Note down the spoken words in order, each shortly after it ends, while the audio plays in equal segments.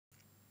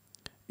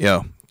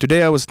Yo,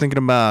 today I was thinking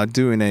about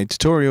doing a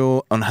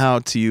tutorial on how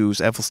to use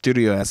FL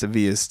Studio as a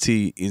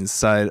VST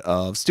inside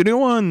of Studio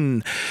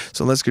One.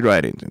 So let's get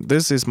right into it.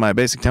 This is my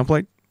basic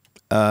template.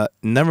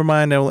 Never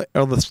mind all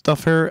the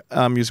stuff here.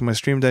 I'm using my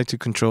Stream Deck to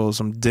control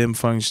some dim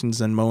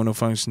functions and mono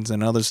functions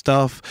and other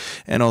stuff,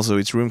 and also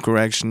its room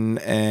correction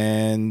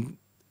and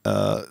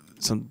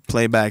some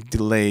playback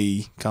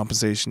delay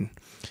compensation.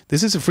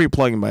 This is a free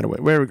plugin, by the way.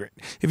 Very great.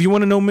 If you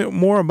want to know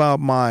more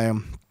about my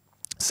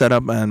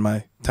setup and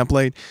my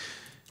template,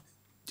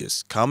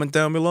 just comment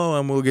down below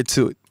and we'll get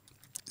to it.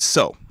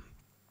 So,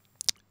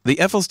 the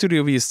FL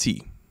Studio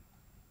VST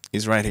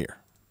is right here.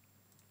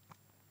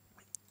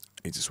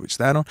 Need to switch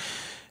that on.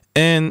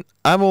 And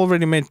I've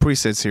already made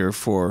presets here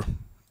for,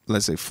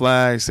 let's say,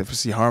 flags,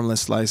 FSC,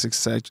 harmless, slice,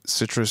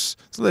 citrus.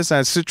 So let's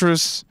add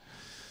citrus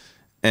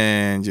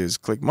and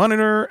just click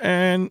monitor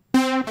and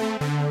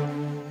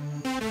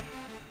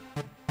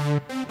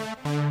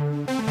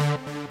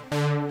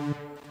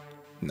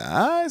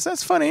nice,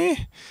 that's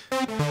funny.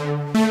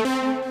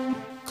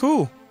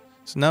 Cool.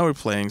 So now we're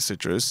playing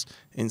citrus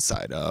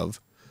inside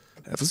of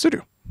FL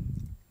Studio.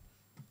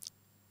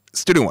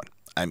 Studio One,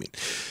 I mean.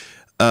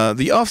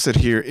 The offset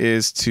here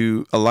is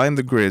to align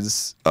the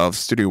grids of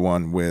Studio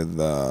One with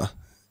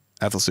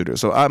FL Studio.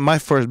 So my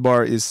first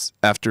bar is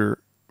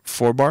after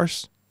 4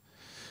 bars.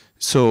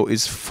 So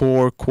it's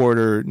 4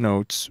 quarter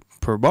notes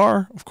per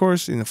bar, of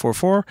course, in the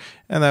 4/4,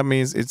 and that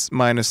means it's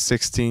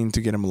 -16 to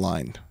get them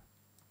aligned.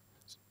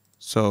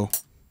 So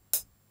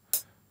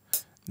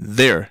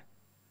there,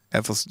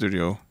 FL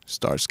Studio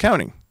starts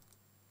counting.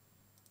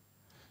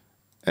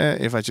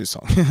 If I choose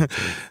song.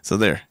 So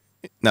there,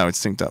 now it's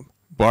synced up.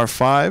 Bar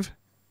 5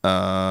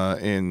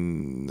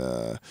 in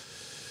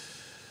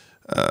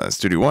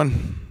Studio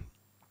One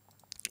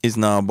is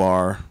now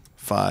bar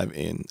 5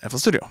 in FL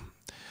Studio.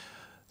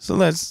 So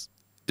let's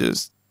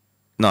just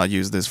not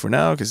use this for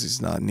now because it's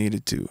not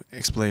needed to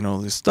explain all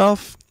this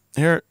stuff.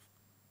 Here,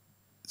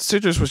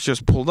 citrus was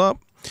just pulled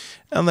up,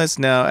 and let's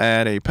now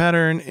add a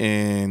pattern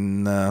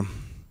in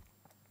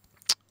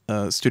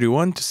Studio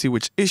One to see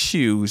which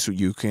issues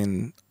you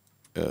can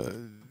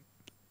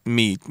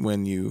meet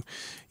when you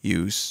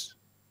use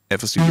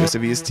FL Studio as a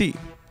VST.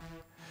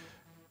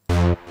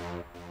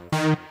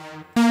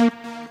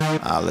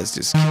 Let's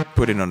just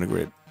put it on the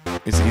grid.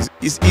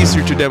 It's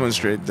easier to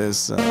demonstrate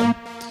this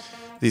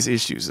these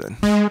issues then.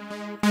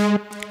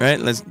 Right,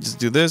 let's just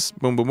do this.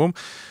 Boom, boom, boom.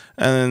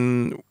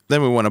 And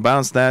then we want to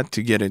bounce that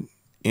to get it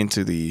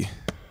into the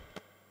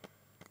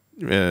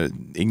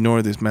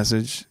ignore this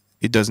message.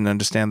 It doesn't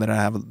understand that I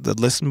have the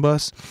listen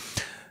bus.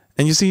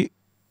 And you see,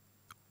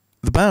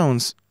 the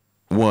bounce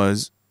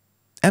was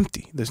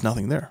empty. There's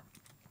nothing there.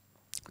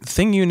 The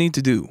thing you need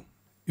to do,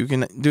 you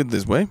can do it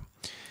this way.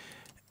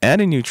 Add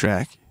a new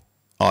track,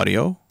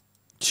 audio,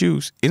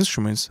 choose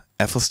instruments,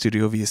 FL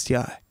Studio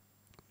VSTi.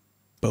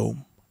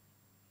 Boom.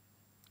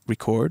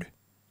 Record.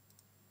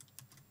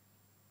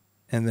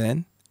 And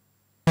then,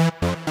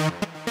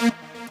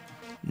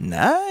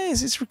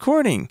 nice, it's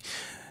recording.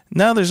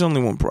 Now there's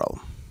only one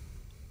problem.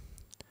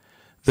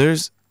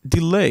 There's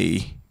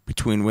delay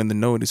between when the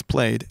note is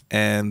played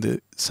and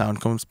the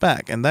sound comes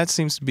back, and that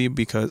seems to be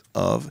because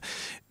of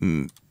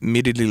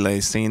MIDI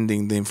delay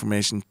sending the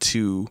information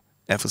to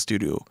FL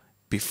Studio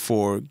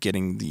before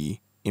getting the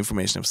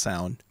information of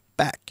sound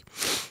back.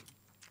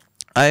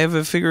 I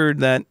have figured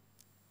that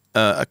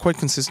a quite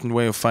consistent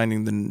way of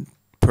finding the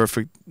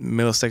perfect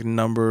millisecond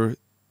number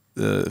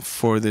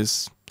for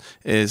this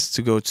is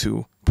to go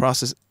to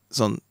process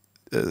on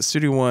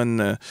Studio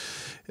One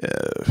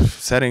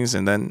settings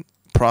and then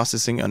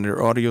processing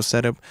under audio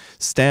setup,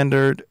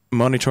 standard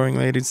monitoring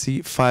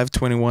latency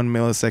 521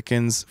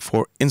 milliseconds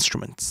for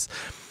instruments.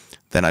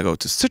 Then I go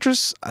to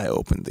citrus, I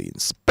open the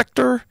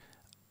inspector,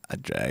 I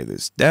drag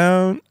this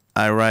down,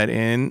 I write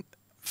in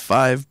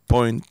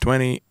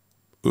 5.20,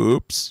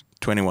 oops,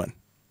 21.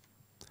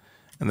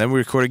 And then we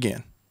record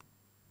again.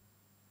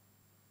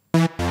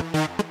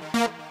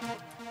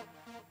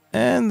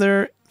 And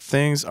there,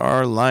 things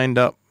are lined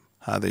up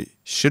how they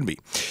should be.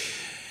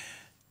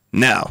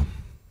 Now,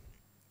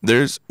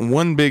 there's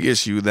one big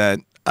issue that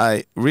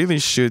I really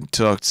should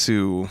talk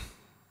to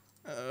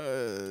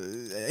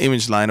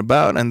ImageLine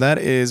about, and that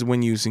is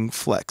when using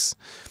Flex.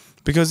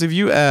 Because if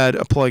you add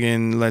a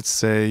plugin, let's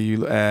say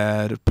you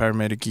add a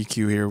parametric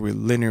EQ here with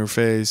linear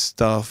phase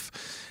stuff,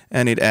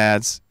 and it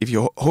adds, if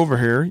you hover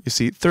here, you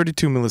see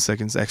 32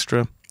 milliseconds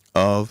extra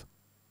of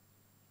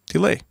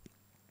delay.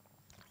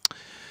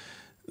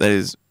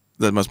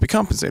 That must be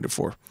compensated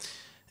for.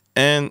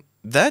 And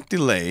that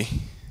delay,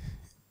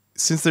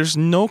 since there's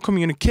no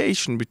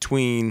communication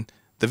between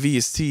the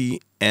VST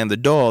and the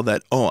DAW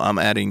that, oh, I'm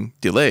adding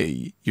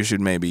delay, you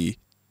should maybe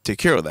take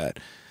care of that.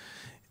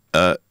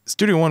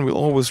 Studio One will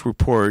always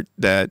report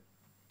that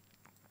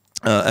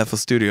FL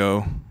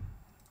Studio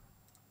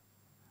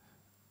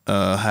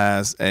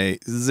has a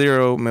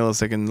 0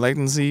 millisecond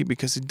latency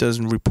because it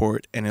doesn't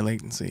report any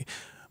latency,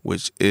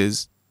 which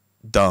is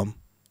dumb.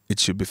 It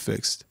should be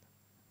fixed.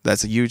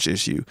 That's a huge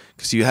issue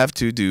because you have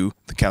to do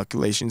the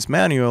calculations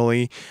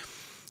manually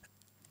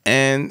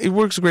And it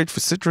works great for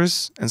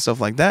Citrus and stuff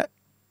like that,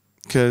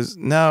 because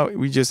now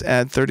we just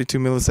add 32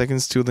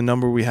 milliseconds to the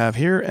number we have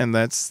here, and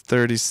that's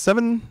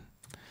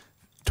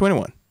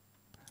 3721.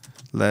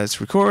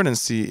 Let's record and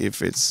see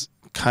if it's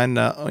kind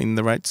of in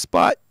the right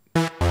spot.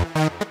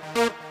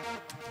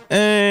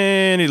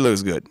 And it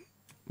looks good.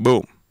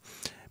 Boom.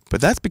 But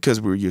that's because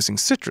we're using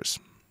Citrus.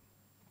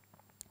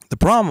 The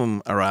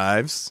problem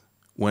arrives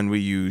when we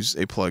use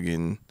a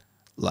plugin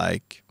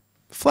like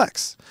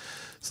Flex.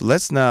 So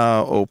let's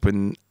now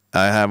open,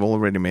 I have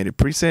already made a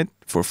preset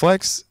for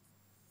Flex.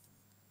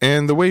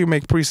 And the way you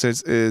make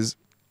presets is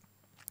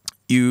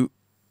you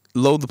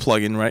load the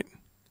plugin, right?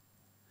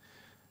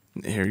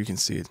 Here you can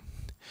see it.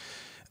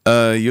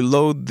 You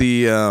load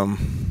the,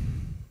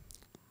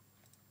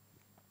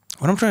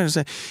 what I'm trying to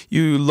say,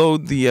 you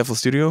load the FL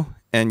Studio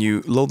and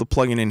you load the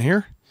plugin in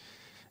here.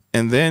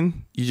 And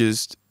then you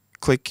just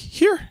click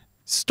here,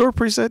 store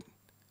preset,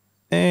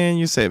 and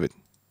you save it.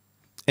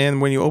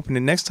 And when you open it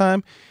next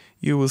time,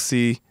 you will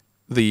see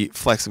the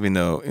Flex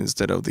window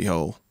instead of the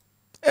whole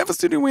FL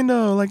Studio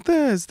window like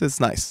this. That's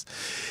nice.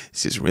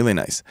 It's just really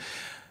nice.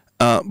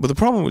 But the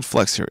problem with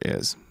Flex here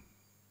is,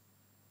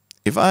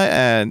 if I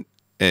add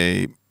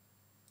a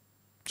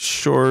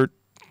short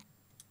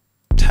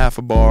half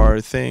a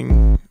bar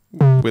thing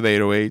with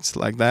 808s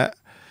like that,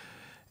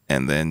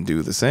 and then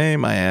do the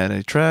same, I add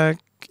a track,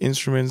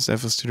 instruments,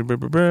 FL Studio, blah,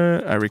 blah,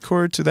 blah, I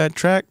record to that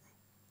track.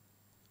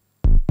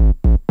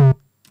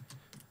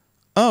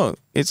 Oh,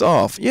 it's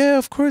off. Yeah,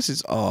 of course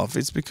it's off.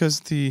 It's because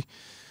the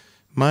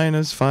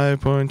minus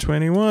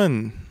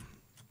 5.21.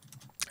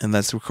 And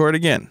let's record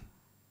again.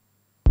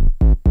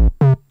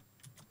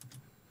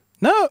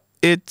 No,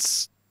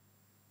 it's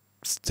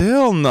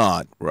still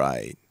not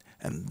right.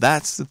 And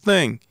that's the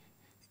thing.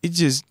 It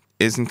just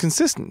isn't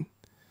consistent.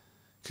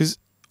 Because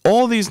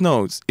all these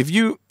notes,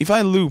 if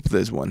I loop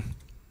this one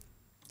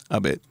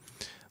a bit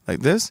like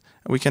this,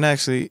 we can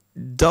actually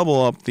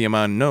double up the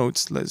amount of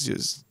notes. Let's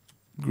just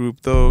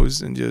group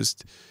those and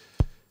just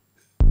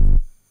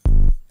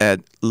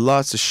add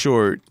lots of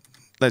short.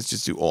 Let's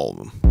just do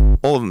all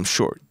of them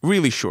short,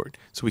 really short,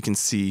 so we can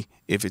see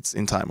if it's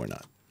in time or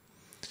not.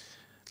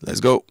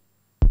 Let's go.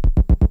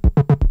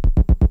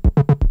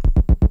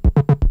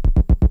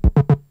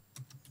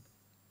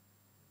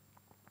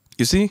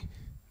 You see,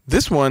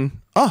 this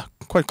one,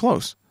 quite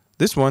close.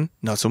 This one,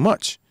 not so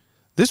much.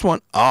 This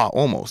one,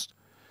 almost.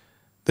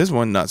 This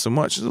one, not so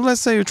much. So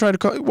let's say you try to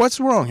call, what's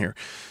wrong here?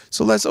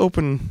 So let's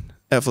open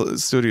FL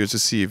Studio to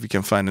see if we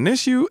can find an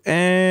issue.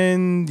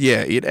 And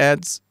yeah, it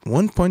adds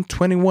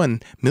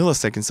 1.21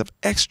 milliseconds of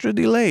extra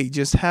delay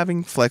just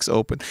having Flex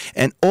open.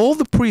 And all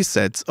the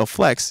presets of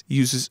Flex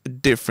uses a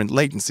different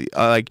latency.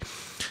 Like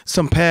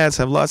some pads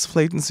have lots of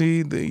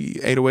latency. The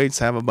 808s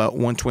have about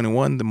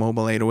 121, the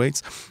mobile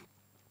 808s.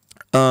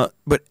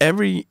 But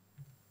every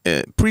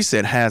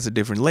preset has a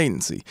different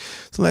latency.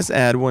 So let's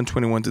add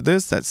 121 to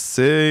this. That's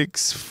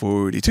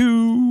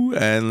 642.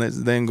 And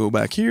let's then go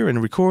back here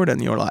and record. And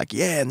you're like,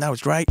 yeah, now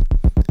it's right.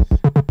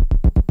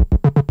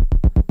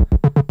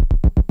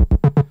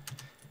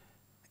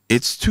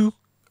 It's too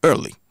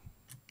early.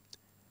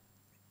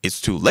 It's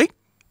too late.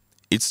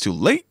 It's too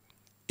late.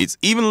 It's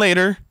even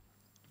later.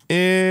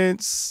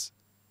 It's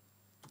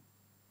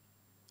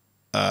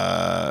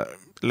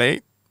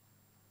late.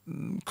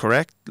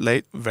 Correct.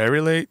 Late.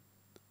 Very late.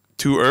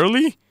 Too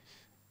early.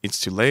 It's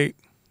too late.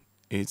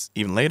 It's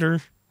even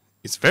later.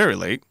 It's very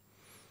late.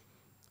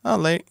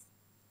 Late.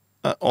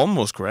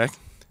 Almost correct.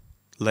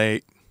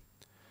 Late.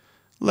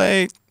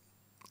 Late.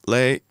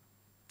 Late.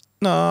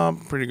 No,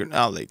 pretty good.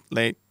 Late.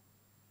 Late.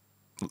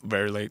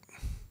 Very late.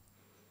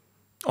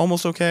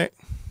 Almost okay.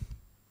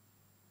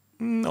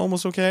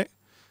 Almost okay.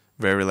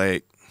 Very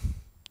late.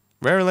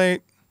 Very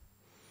late.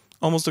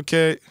 Almost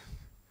okay.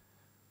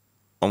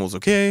 Almost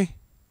okay.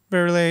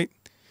 Very late.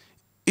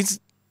 It's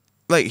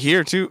like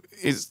here too.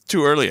 It's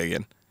too early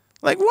again.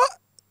 Like what?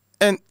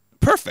 And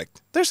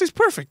perfect. This is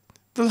perfect.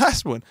 The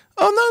last one.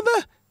 Oh no,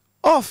 the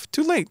off.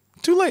 Too late.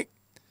 Too late.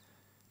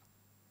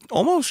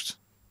 Almost.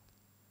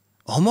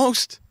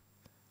 Almost.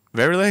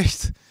 Very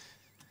late.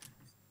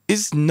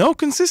 It's no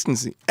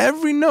consistency.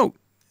 Every note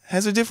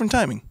has a different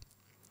timing.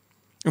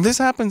 And this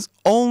happens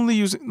only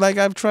using, like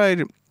I've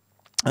tried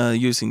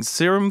using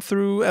Serum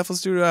through FL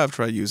Studio. I've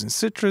tried using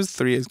Citrus,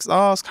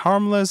 3xOSC,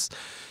 Harmless,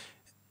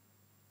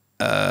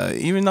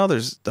 even other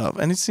stuff.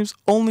 And it seems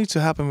only to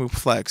happen with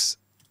Flex.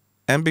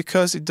 And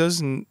because it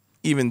doesn't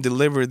even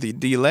deliver the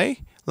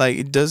delay, like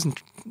it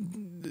doesn't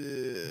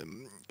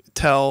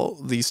tell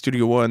the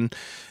Studio One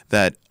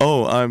that,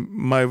 oh,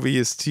 my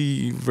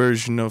VST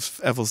version of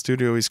FL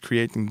Studio is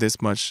creating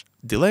this much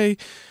delay.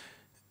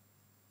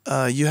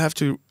 You have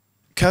to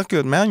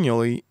calculate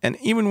manually, and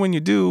even when you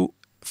do,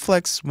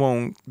 Flex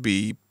won't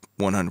be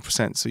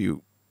 100%, so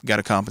you got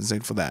to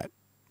compensate for that.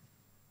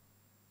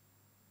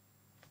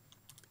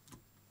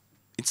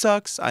 It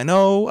sucks. I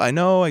know,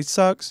 it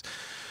sucks.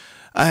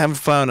 I haven't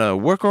found a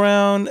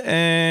workaround,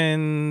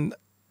 and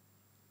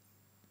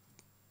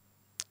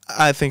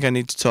I think I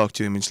need to talk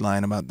to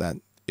ImageLine about that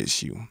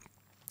issue.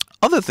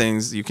 Other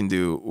things you can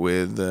do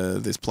with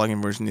this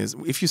plugin version is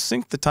if you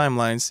sync the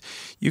timelines,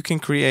 you can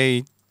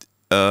create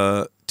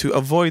to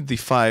avoid the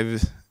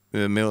 5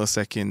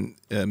 millisecond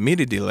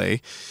MIDI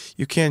delay.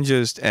 You can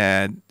just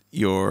add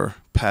your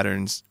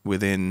patterns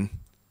within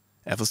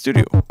FL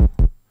Studio,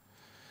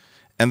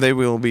 and they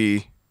will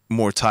be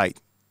more tight.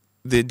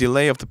 The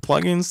delay of the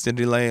plugins, the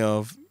delay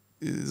of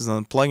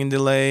the plugin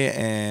delay,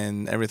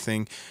 and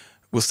everything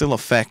will still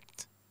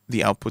affect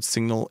the output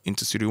signal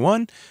into Studio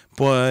One,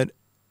 but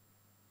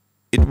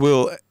it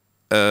will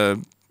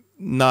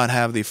not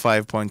have the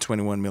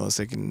 5.21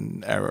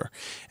 millisecond error.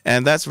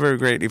 And that's very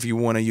great if you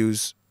want to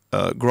use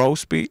grow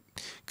speed,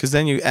 because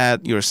then you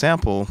add your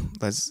sample.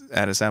 Let's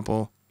add a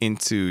sample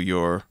into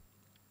your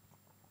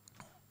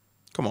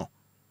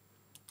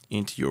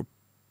into your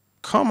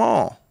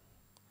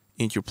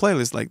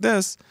playlist like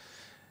this,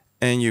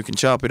 and you can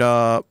chop it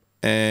up.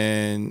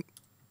 And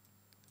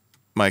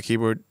my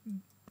keyboard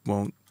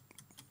doesn't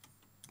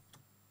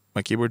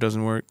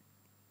work.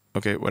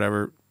 Okay,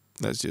 whatever.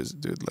 Let's just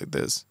do it like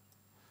this.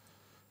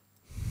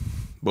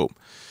 Boom.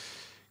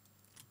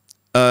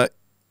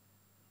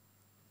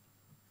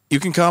 You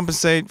can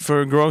compensate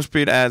for growth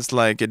speed, adds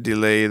like a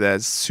delay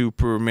that's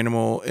super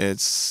minimal.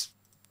 It's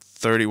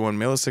 31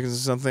 milliseconds or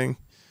something.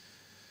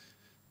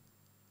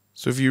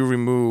 So if you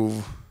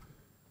remove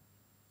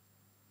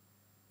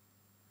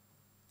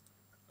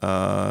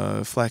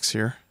flex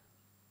here,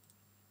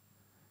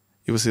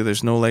 you will see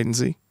there's no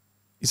latency.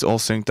 It's all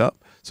synced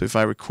up. So if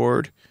I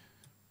record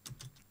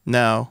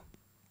now,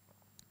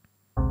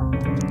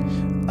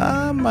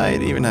 I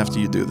might even have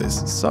to do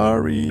this.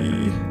 Sorry.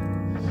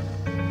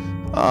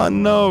 Oh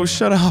no,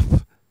 shut up.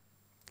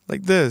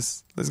 Like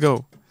this. Let's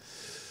go.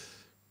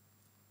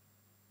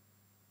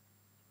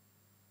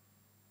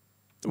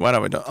 What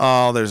have I done?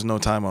 Oh, there's no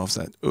time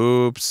offset.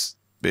 Oops.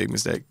 Big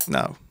mistake.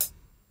 Now.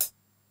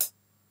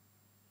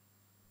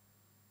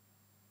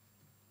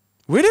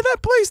 Where did I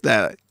place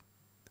that?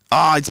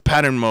 Ah, it's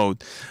pattern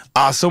mode.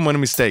 Ah, so many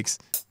mistakes.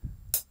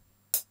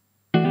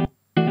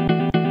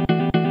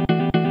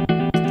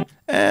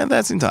 And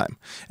that's in time.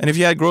 And if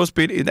you add growth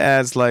speed, it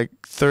adds like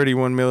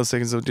 31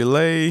 milliseconds of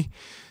delay.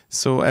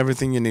 So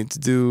everything you need to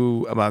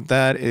do about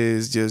that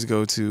is just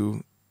go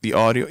to the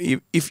audio.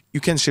 If you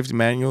can shift it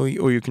manually,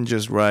 or you can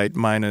just write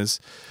minus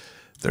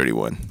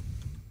 31.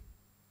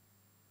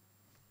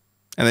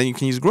 And then you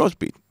can use growth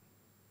speed.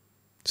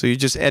 So you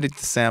just edit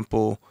the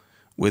sample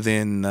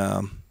within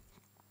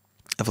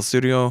FL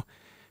Studio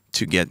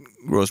to get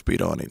growth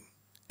speed on it.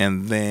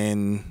 And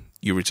then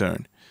you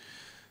return.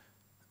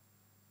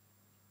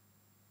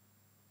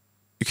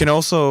 You can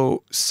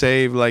also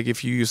save, like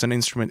if you use an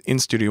instrument in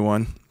Studio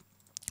One,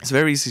 it's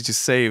very easy to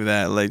save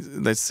that. Like,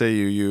 let's say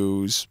you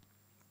use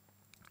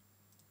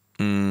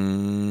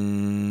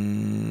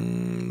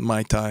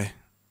Mai Tai,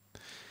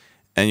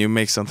 and you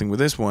make something with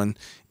this one.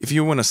 If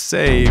you want to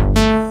save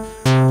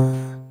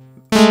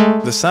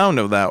the sound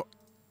of that,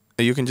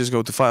 you can just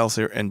go to Files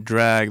here and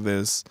drag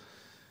this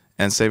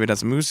and save it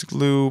as a music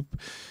loop.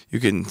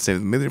 You can save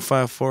the MIDI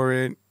file for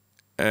it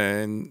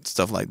and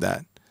stuff like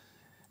that.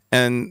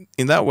 And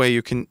in that way,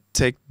 you can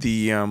take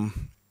the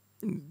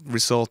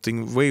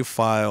resulting WAV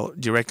file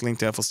directly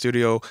into FL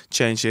Studio,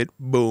 change it,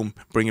 boom,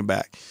 bring it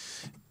back.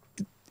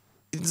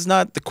 It's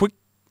not the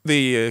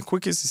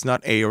quickest. It's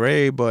not A or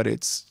A, but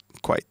it's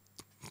quite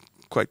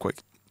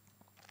quick.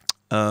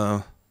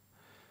 So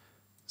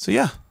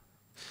yeah,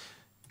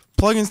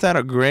 plugins that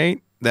are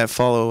great that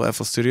follow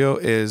FL Studio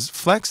is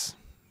Flex,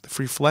 the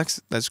free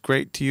Flex. That's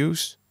great to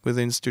use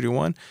within Studio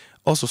One.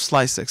 Also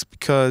SliceX,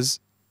 because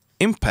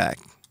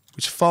Impact,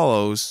 which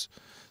follows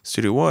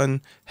Studio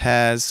One,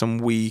 has some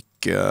weak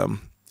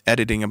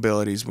editing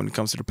abilities when it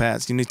comes to the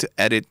pads. You need to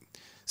edit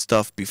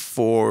stuff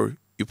before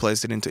you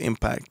place it into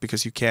Impact,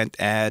 because you can't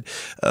add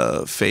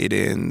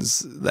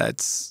fade-ins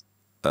that's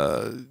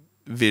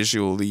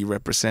visually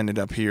represented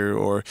up here,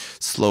 or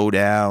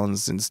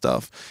slowdowns and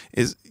stuff.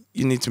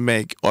 You need to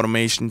make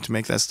automation to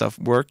make that stuff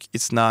work.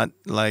 It's not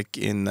like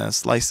in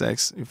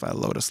SliceX. If I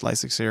load a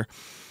SliceX here,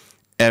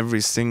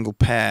 every single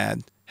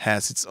pad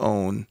has its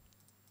own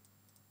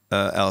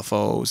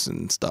LFOs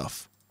and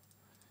stuff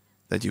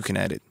that you can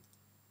edit.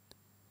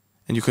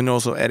 And you can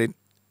also edit,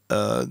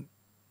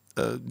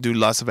 do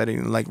lots of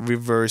editing, like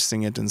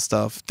reversing it and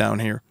stuff down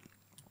here.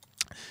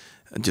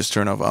 And just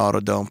turn off auto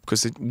dump,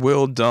 because it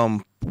will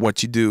dump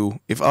what you do.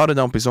 If auto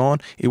dump is on,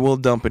 it will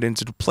dump it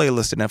into the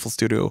playlist in FL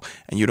Studio,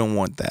 and you don't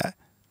want that.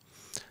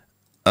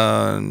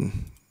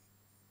 And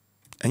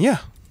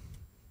yeah,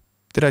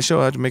 did I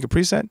show how to make a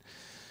preset?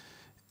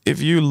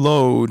 If you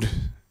load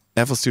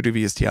FL Studio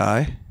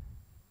VSTi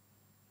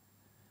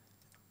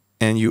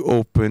and you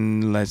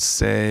open, let's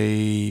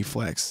say,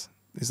 Flex,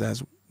 is that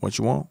what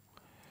you want?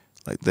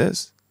 Like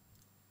this.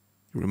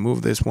 You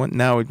remove this one.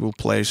 Now it will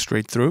play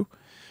straight through.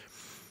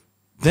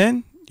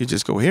 Then you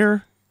just go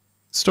here,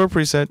 store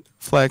preset,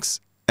 Flex,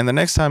 and the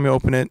next time you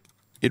open it,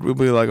 it will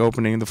be like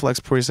opening the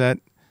Flex preset.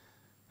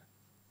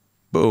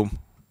 Boom.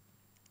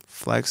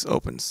 Flex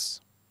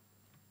opens.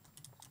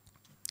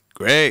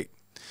 Great.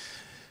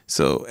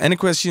 So any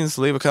questions,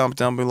 leave a comment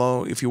down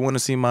below. If you want to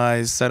see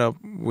my setup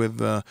with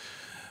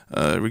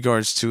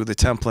regards to the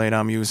template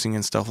I'm using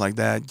and stuff like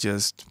that,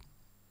 just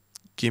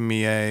give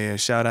me a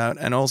shout out.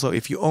 And also,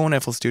 if you own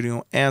FL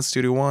Studio and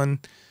Studio One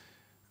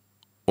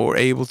or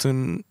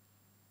Ableton,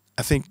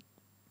 I think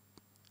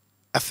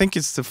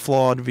it's the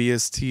flawed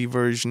VST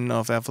version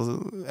of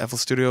FL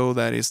Studio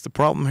that is the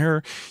problem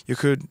here. You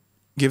could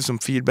give some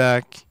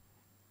feedback.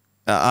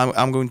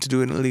 I'm going to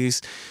do it at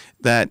least,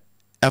 that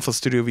FL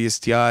Studio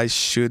VSTi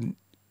should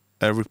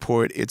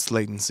report its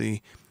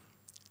latency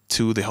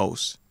to the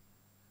host.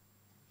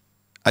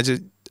 I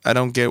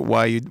don't get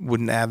why you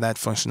wouldn't add that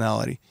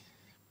functionality.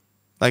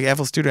 Like,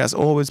 FL Studio has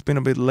always been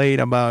a bit late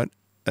about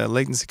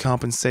latency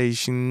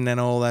compensation and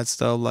all that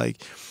stuff,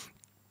 like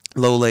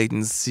low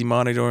latency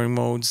monitoring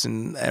modes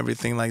and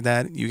everything like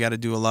that. You got to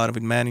do a lot of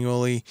it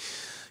manually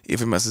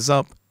if it messes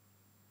up.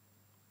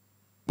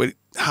 But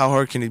how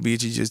hard can it be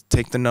to just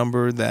take the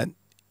number that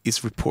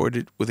is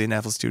reported within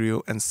FL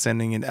Studio and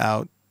sending it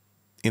out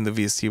in the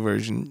VST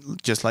version,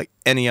 just like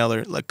any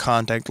other, like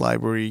contact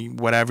library,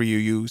 whatever you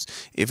use?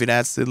 If it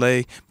adds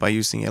delay by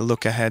using a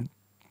look ahead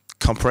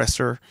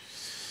compressor,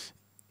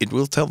 it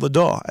will tell the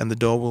DAW, and the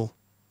DAW will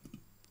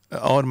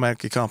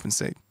automatically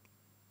compensate.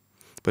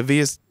 But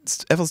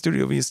FL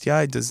Studio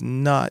VSTi does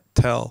not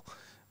tell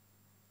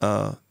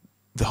the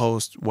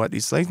host what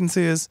its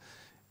latency is.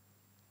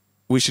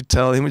 We should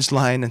tell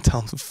ImageLine and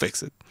tell them to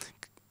fix it.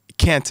 It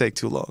can't take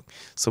too long.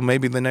 So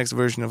maybe the next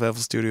version of FL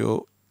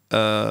Studio,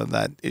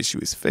 that issue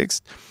is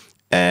fixed.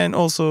 And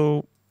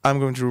also, I'm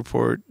going to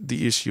report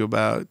the issue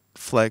about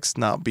Flex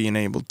not being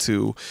able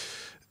to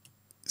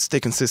stay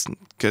consistent,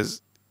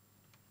 because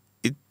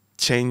it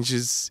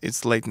changes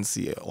its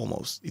latency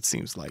almost, it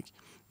seems like.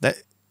 That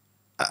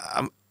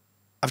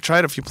I've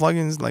tried a few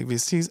plugins like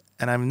VSTs,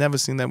 and I've never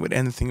seen that with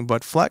anything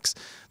but Flex.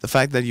 The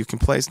fact that you can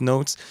place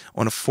notes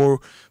on a four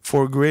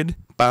grid,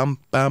 bam,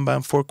 bam,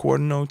 bam, 4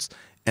 quarter notes,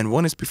 and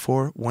one is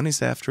before, one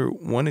is after,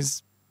 one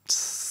is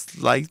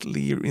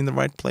slightly in the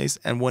right place,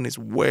 and one is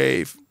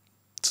way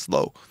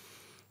slow.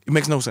 It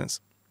makes no sense.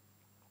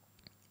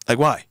 Like,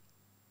 why?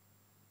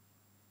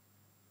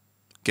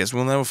 Guess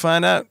we'll never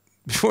find out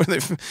before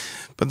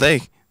but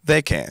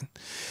they can.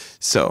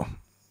 So,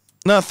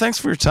 no, thanks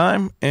for your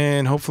time,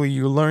 and hopefully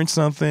you learned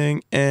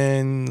something,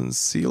 and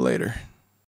see you later.